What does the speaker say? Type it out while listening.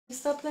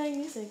Stop playing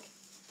music.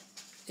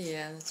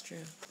 Yeah, that's true.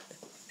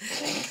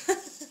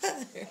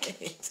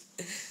 Right.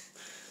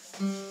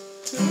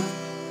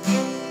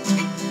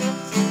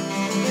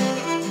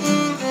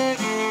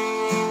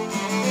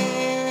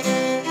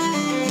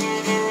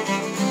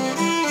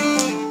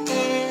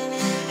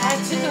 I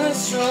took a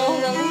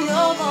stroll down the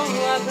old long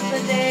walk of the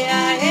day.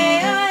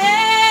 And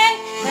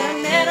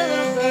I met a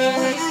little girl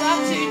who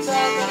stopped to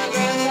talk on a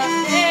girl's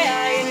last day.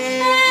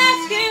 I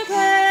asked you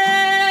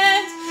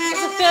questions,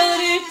 what's a fella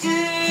to do?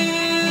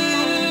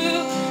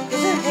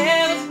 'Cause her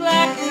hair was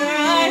black and her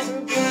eyes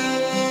were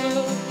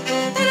blue.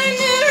 And I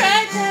knew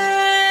right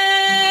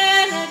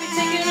then I'd be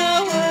taking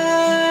over.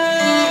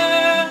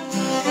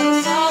 And I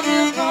saw the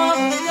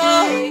problem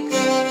going good.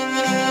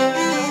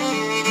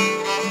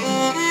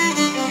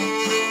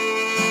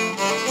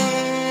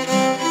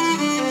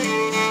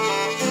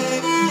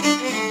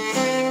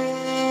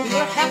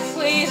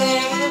 Halfway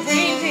there when the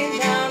rain came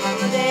down on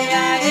the day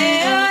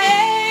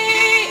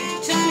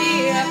it took me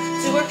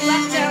to work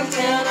flat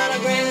downtown on a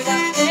grand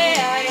South day.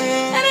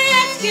 And I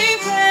asked you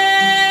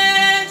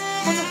friends,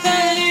 what's a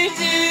fella to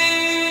do?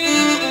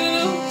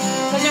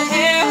 'Cause your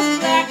hair was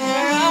black and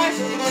her eyes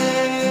were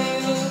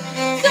blue.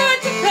 So I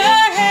took her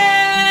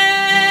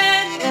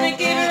hand and I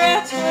gave her a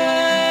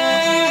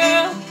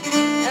twirl,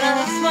 and I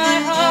lost my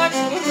heart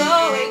to a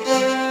Galway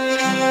girl.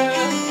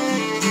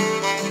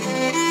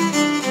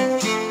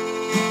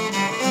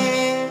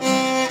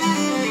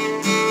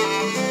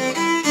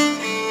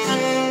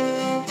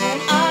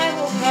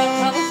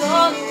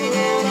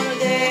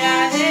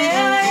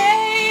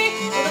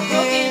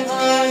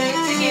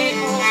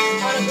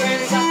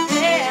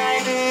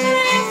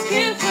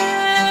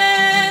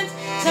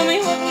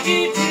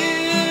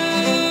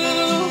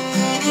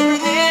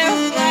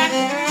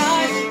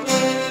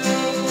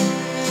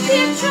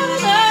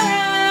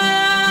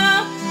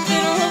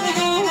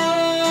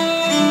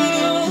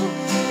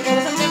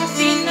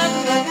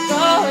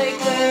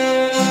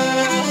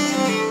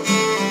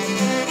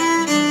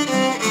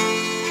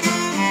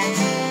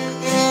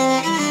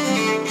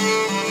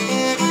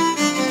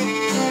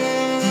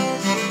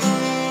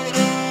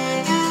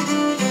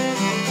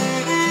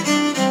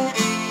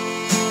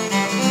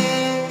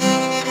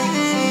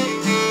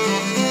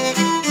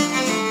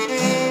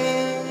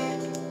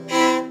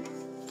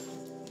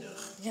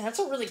 Yeah, that's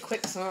a really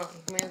quick song.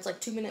 I mean, it's like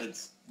 2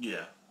 minutes.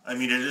 Yeah. I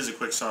mean, it is a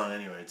quick song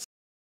anyway.